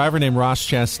 and the driver named Ross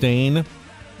Chastain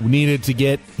needed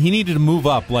to move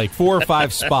up 4 or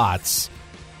 5 spots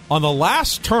on the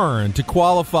last turn to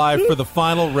qualify for the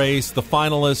final race. The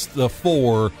finalists, the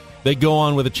 4, they go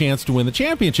on with a chance to win the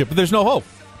championship, but there's no hope.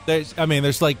 There's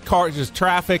cars, there's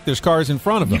traffic, there's cars in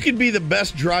front of them. You could be the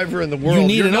best driver in the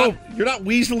world. You're not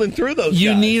weaseling through those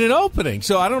You guys. need an opening.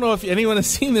 So I don't know if anyone has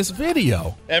seen this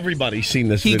video. Everybody's seen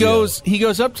this video. He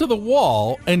goes up to the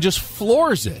wall and just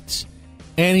floors it.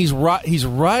 And he's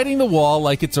riding the wall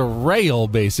like it's a rail,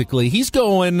 basically. He's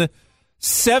going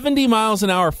 70 miles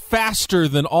an hour faster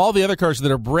than all the other cars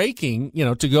that are braking,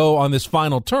 to go on this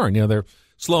final turn. They're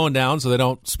slowing down so they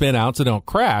don't spin out, so they don't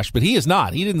crash. But he is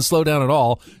not. He didn't slow down at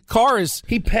all.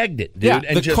 He pegged it, dude.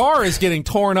 Yeah, the car is getting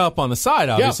torn up on the side,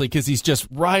 obviously, because he's just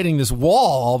riding this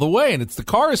wall all the way, and the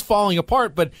car is falling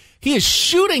apart, but he is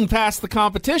shooting past the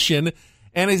competition,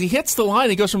 and as he hits the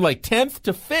line, he goes from 10th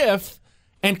to 5th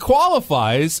and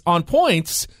qualifies on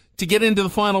points to get into the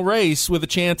final race with a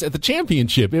chance at the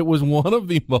championship. It was one of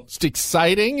the most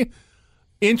exciting,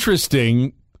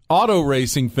 interesting auto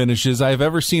racing finishes I've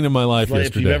ever seen in my life yesterday.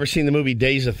 If you've ever seen the movie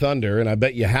Days of Thunder, and I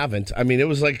bet you haven't, it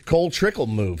was like a Cole Trickle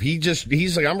move.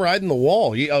 He's like, I'm riding the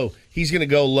wall. He's going to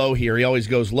go low here. He always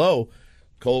goes low.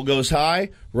 Cole goes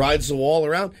high, rides the wall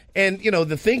around. And,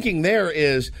 the thinking there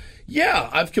is,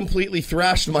 I've completely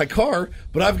thrashed my car,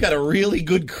 but I've got a really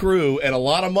good crew and a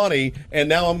lot of money, and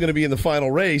now I'm going to be in the final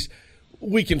race.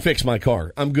 We can fix my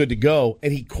car. I'm good to go.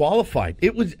 And he qualified.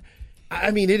 It's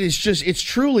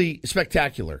truly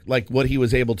spectacular, what he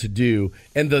was able to do.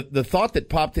 And the thought that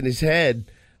popped in his head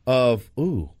of,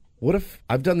 what if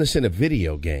I've done this in a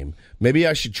video game? Maybe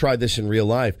I should try this in real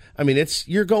life.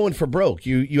 You're going for broke.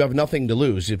 You have nothing to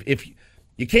lose. If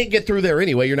you can't get through there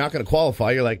anyway, you're not going to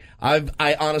qualify. You're like, I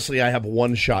have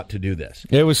one shot to do this.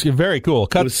 It was very cool.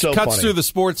 Cuts funny. through the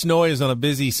sports noise on a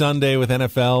busy Sunday with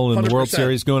NFL and 100%. The World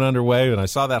Series going underway. And I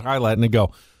saw that highlight and I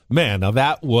go, man, now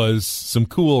that was some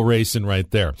cool racing right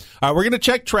there. All right, we're going to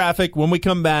check traffic when we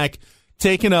come back,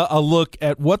 taking a look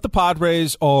at what the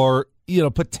Padres are,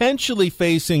 potentially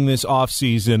facing this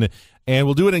offseason, and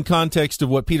we'll do it in context of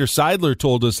what Peter Seidler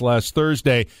told us last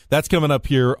Thursday. That's coming up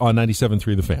here on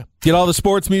 97.3 The Fan. Get all the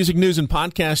sports, music, news, and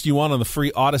podcast you want on the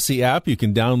free Odyssey app. You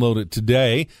can download it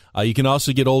today. You can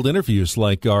also get old interviews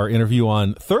like our interview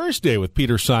on Thursday with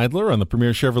Peter Seidler on the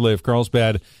Premier Chevrolet of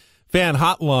Carlsbad Fan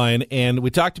Hotline, and we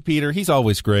talked to Peter. He's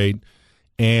always great,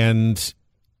 and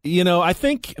I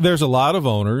think there's a lot of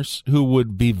owners who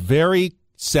would be very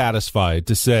satisfied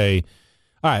to say,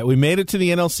 all right, we made it to the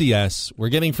NLCS. We're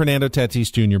getting Fernando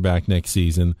Tatis Jr. back next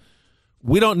season.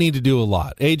 We don't need to do a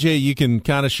lot. AJ, you can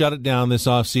kind of shut it down this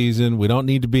offseason. We don't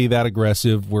need to be that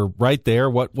aggressive. We're right there.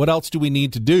 What else do we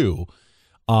need to do?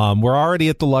 We're already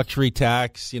at the luxury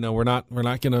tax. We're not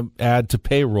going to add to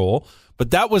payroll.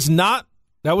 But that was not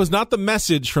That was not the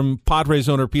message from Padres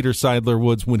owner Peter Seidler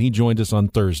Woods when he joined us on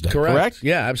Thursday. Correct?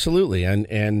 Yeah, absolutely.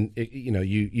 And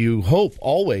you hope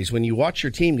always when you watch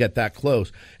your team get that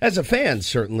close. As a fan,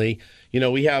 certainly,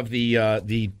 we have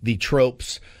the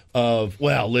tropes of,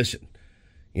 well, listen,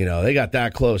 they got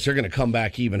that close. They're going to come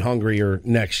back even hungrier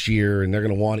next year, and they're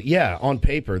going to want it. Yeah, on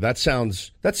paper, that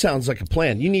sounds like a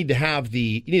plan. You need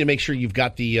to make sure you've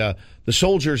got the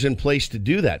soldiers in place to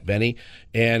do that, Benny.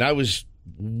 And I was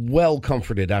well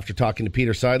comforted after talking to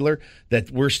Peter Seidler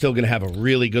that we're still going to have a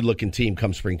really good-looking team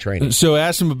come spring training. So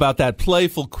ask him about that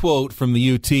playful quote from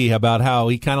the UT about how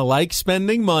he kind of likes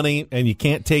spending money and you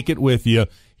can't take it with you.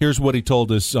 Here's what he told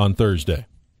us on Thursday.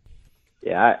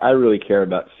 Yeah, I really care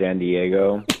about San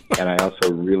Diego, and I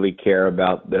also really care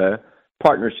about the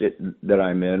partnership that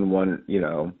I'm in.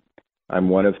 I'm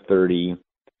one of 30,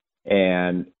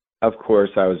 and of course,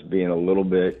 I was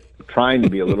trying to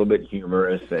be a little bit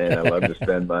humorous, and I love to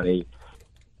spend money.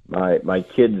 My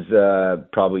kids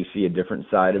probably see a different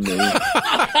side of me.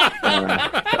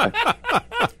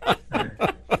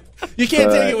 You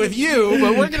can't take it with you,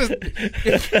 but we're gonna.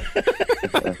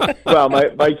 Well,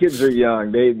 my kids are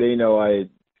young. They know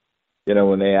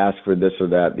when they ask for this or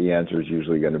that, the answer is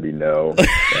usually going to be no.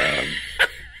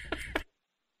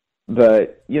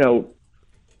 But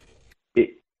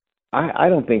I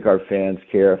don't think our fans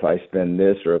care if I spend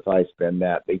this or if I spend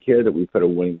that. They care that we put a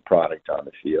winning product on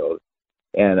the field.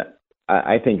 And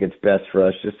I think it's best for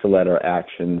us just to let our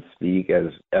actions speak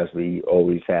as we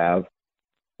always have.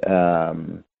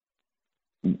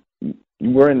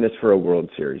 We're in this for a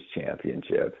World Series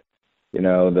championship.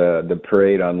 The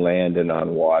parade on land and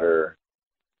on water,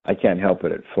 I can't help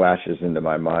it. It flashes into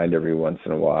my mind every once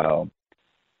in a while.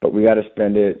 But we got to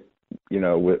spend it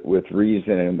with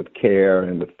reason and with care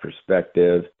and with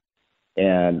perspective.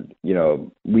 And,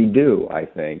 we do, I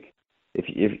think.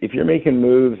 If you're making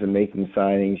moves and making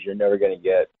signings, you're never going to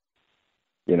get,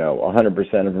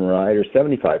 100% of them right or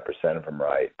 75% of them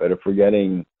right. But if we're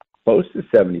getting close to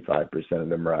 75% of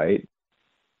them right,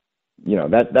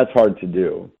 that's hard to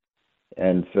do.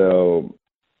 And so,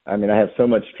 I have so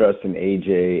much trust in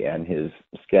AJ and his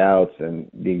scouts and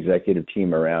the executive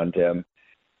team around him.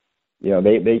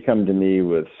 They come to me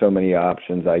with so many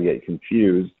options, I get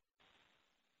confused,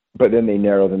 but then they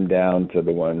narrow them down to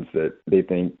the ones that they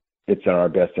think it's in our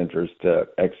best interest to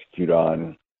execute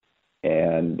on.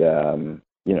 And,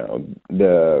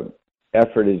 the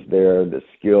effort is there, the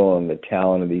skill and the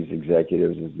talent of these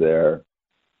executives is there.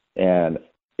 And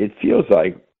it feels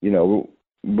like,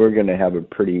 we're going to have a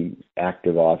pretty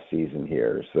active off season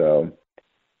here. So,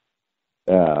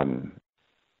 but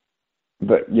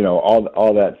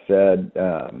all that said,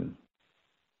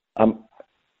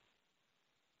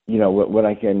 when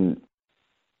I can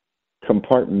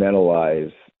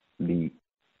compartmentalize the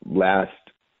last,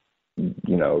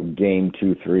 game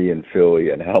 2-3 in Philly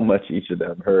and how much each of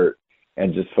them hurt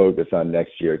and just focus on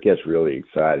next year, it gets really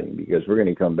exciting because we're going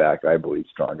to come back, I believe,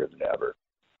 stronger than ever.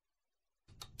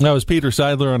 That was Peter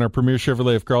Seidler on our Premier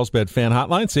Chevrolet of Carlsbad fan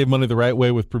hotline. Save money the right way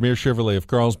with Premier Chevrolet of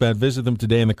Carlsbad. Visit them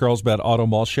today in the Carlsbad Auto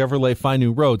Mall. Chevrolet, find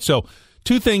new road. So,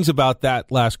 two things about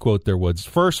that last quote there, Woods.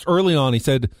 First, early on, he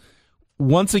said,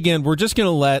 once again, we're just going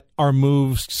to let our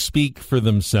moves speak for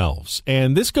themselves.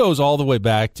 And this goes all the way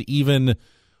back to even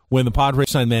when the Padres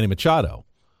signed Manny Machado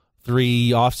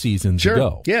 3 off seasons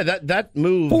ago. Yeah, that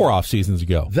move 4 off seasons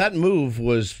ago. That move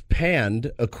was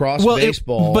panned across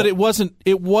baseball. But it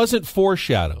wasn't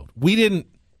foreshadowed. We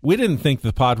didn't think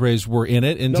the Padres were in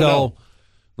it until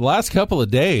the last couple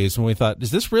of days when we thought, is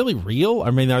this really real?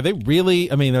 Are they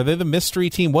the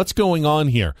mystery team? What's going on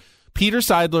here? Peter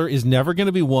Seidler is never going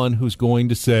to be one who's going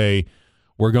to say,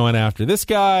 we're going after this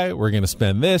guy, we're going to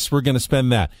spend this, we're going to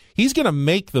spend that. He's going to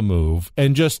make the move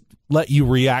and just let you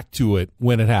react to it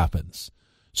when it happens.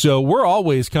 So we're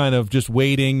always kind of just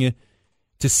waiting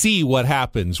to see what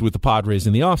happens with the Padres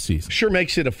in the offseason. Sure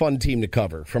makes it a fun team to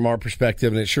cover from our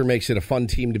perspective, and it sure makes it a fun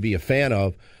team to be a fan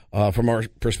of from our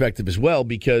perspective as well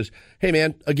because, hey,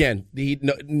 man, again,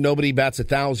 nobody bats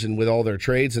 1,000 with all their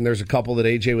trades, and there's a couple that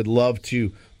AJ would love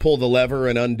to pull the lever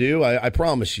and undo. I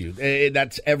promise you.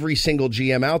 That's every single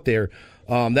GM out there.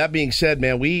 That being said,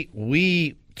 man,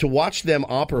 we to watch them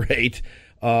operate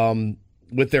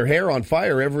with their hair on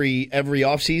fire every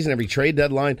offseason, every trade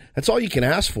deadline, that's all you can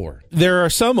ask for. There are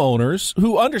some owners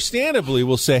who understandably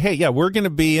will say, hey, yeah, we're going to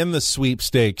be in the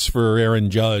sweepstakes for Aaron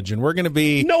Judge, and we're going to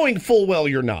be... Knowing full well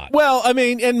you're not. Well,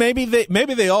 and maybe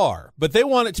they are, but they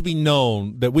want it to be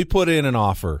known that we put in an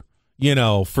offer,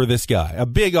 for this guy. A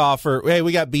big offer. Hey,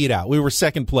 we got beat out. We were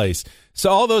second place. So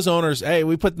all those owners, hey,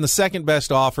 we put in the second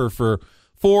best offer for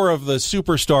 4 of the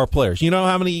superstar players. You know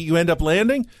how many you end up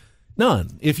landing?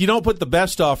 None. If you don't put the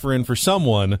best offer in for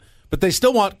someone, but they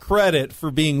still want credit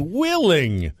for being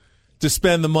willing to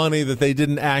spend the money that they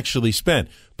didn't actually spend.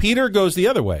 Peter goes the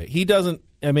other way. He doesn't,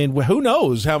 I mean, who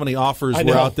knows how many offers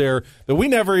were out there that we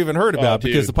never even heard about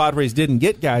because the Padres didn't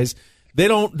get guys. They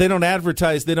don't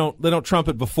advertise, they don't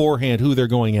trumpet beforehand who they're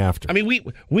going after. I mean,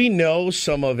 we know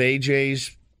some of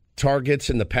AJ's targets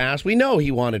in the past. We know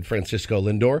he wanted Francisco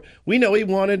Lindor. We know he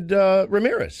wanted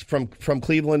Ramirez from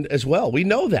Cleveland as well. We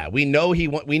know that. We know he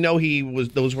was.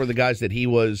 Those were the guys that he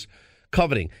was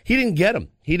coveting. He didn't get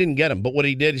them. But what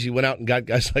he did is he went out and got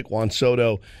guys like Juan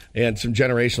Soto and some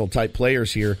generational type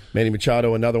players here. Manny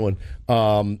Machado, another one.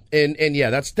 And yeah,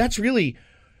 that's really,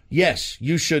 yes,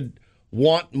 you should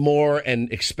want more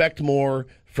and expect more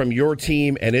from your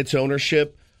team and its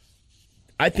ownership.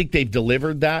 I think they've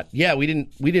delivered that. Yeah, we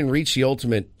didn't reach the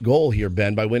ultimate goal here,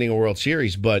 Ben, by winning a World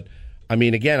Series. But, I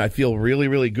mean, again, I feel really,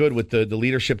 really good with the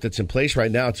leadership that's in place right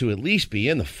now to at least be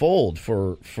in the fold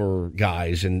for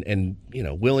guys and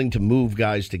willing to move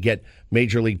guys to get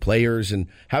major league players and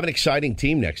have an exciting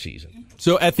team next season.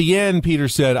 So at the end, Peter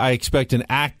said, I expect an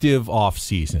active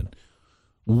offseason.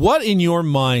 What in your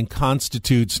mind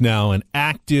constitutes now an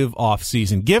active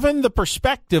offseason, given the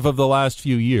perspective of the last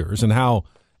few years and how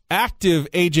active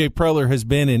A.J. Preller has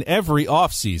been in every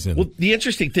offseason? Well, the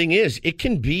interesting thing is, it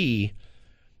can be,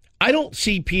 I don't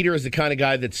see Peter as the kind of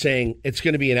guy that's saying it's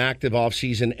going to be an active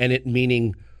offseason and it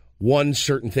meaning one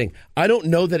certain thing. I don't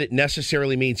know that it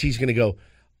necessarily means he's going to go,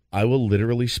 I will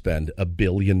literally spend $1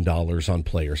 billion on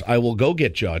players. I will go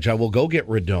get Judge. I will go get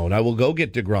Rodon. I will go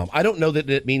get DeGrom. I don't know that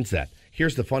it means that.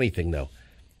 Here's the funny thing, though.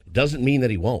 It doesn't mean that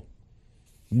he won't.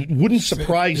 It wouldn't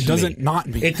surprise me. It doesn't not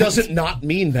mean It doesn't not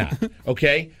mean that,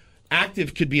 okay?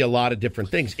 Active could be a lot of different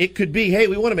things. It could be, hey,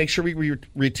 we want to make sure we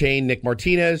retain Nick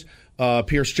Martinez,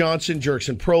 Pierce Johnson,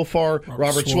 Jurickson Profar,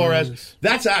 Robert Suarez.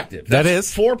 That's active. That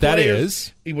is. 4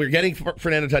 players. That is. We're getting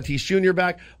Fernando Tatis Jr.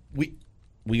 back.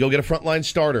 We go get a frontline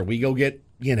starter. We go get,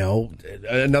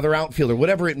 another outfielder,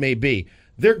 whatever it may be.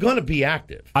 They're going to be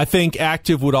active. I think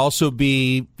active would also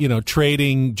be,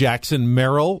 trading Jackson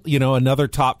Merrill, another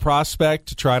top prospect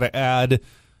to try to add,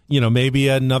 maybe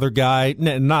another guy,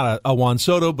 not a Juan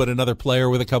Soto, but another player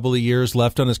with a couple of years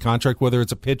left on his contract, whether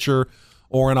it's a pitcher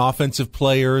or an offensive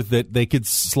player that they could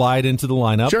slide into the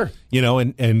lineup. Sure.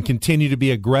 And continue to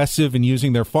be aggressive in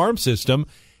using their farm system.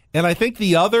 And I think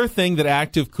the other thing that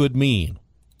active could mean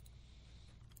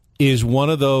is one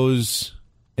of those,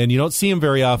 and you don't see him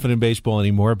very often in baseball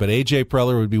anymore, but A.J.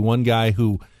 Preller would be one guy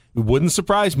who wouldn't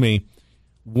surprise me,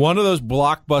 one of those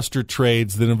blockbuster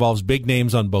trades that involves big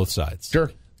names on both sides.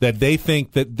 Sure. That they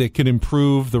think that they can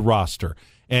improve the roster.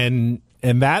 And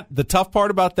that the tough part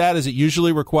about that is it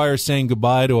usually requires saying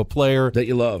goodbye to a player that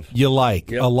you love. You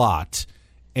like a lot.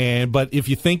 But if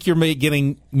you think you're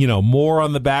getting, more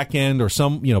on the back end or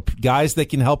some, guys that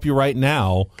can help you right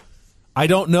now, I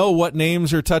don't know what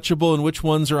names are touchable and which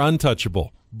ones are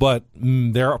untouchable. But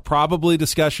there are probably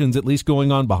discussions at least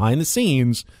going on behind the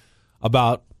scenes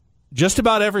about just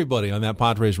about everybody on that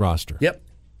Padres roster. Yep.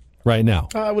 Right now.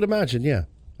 I would imagine, yeah.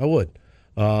 I would.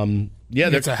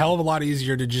 It's a hell of a lot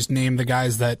easier to just name the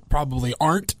guys that probably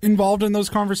aren't involved in those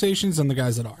conversations than the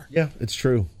guys that are. Yeah, it's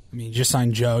true. I mean, you just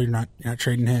signed Joe. You're not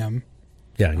trading him.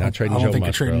 Yeah, you're not trading Joe. I don't think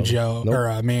you're trading Joe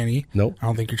or Manny. Nope. I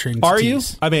don't think you're trading Are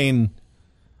Tatis. you? I mean,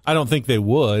 I don't think they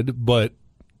would, but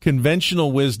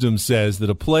conventional wisdom says that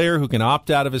a player who can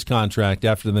opt out of his contract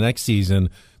after the next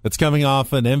season that's coming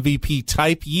off an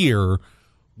MVP-type year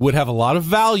would have a lot of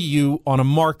value on a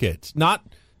market. Not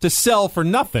to sell for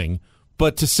nothing,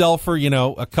 but to sell for,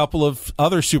 a couple of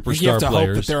other superstar you have to players.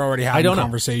 Hope that they're already having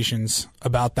conversations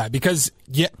about that. Because,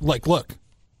 look,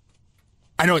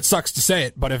 I know it sucks to say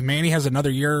it, but if Manny has another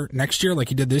year next year like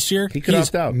he did this year, he could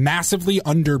opt out. Massively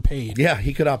underpaid. Yeah,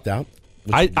 he could opt out.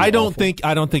 I don't think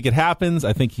it happens.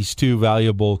 I think he's too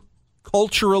valuable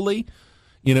culturally,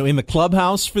 in the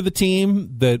clubhouse for the team.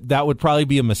 That would probably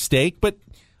be a mistake. But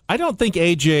I don't think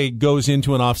AJ goes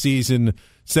into an offseason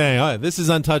saying, oh, this is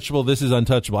untouchable, this is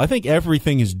untouchable. I think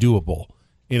everything is doable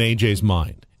in AJ's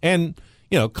mind. And,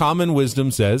 common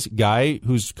wisdom says, guy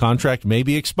whose contract may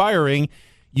be expiring,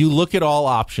 you look at all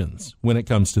options when it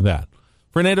comes to that.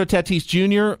 Fernando Tatis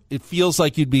Jr., it feels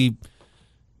like you'd be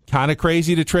kind of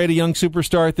crazy to trade a young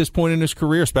superstar at this point in his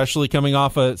career, especially coming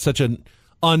off such an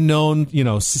unknown,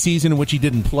 season in which he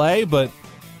didn't play. But,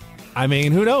 I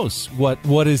mean, who knows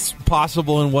what is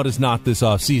possible and what is not this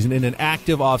offseason in an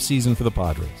active offseason for the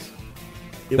Padres.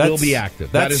 It will be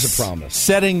active. That is a promise.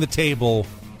 Setting the table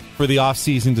for the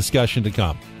offseason discussion to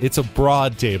come. It's a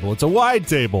broad table. It's a wide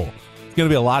table. It's going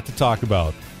to be a lot to talk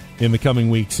about in the coming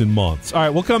weeks and months. All right,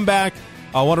 we'll come back.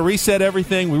 I want to reset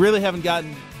everything. We really haven't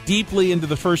gotten deeply into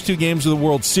the first 2 games of the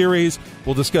World Series.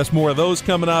 We'll discuss more of those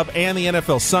coming up and the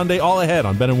NFL Sunday, all ahead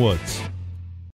on Ben and Woods.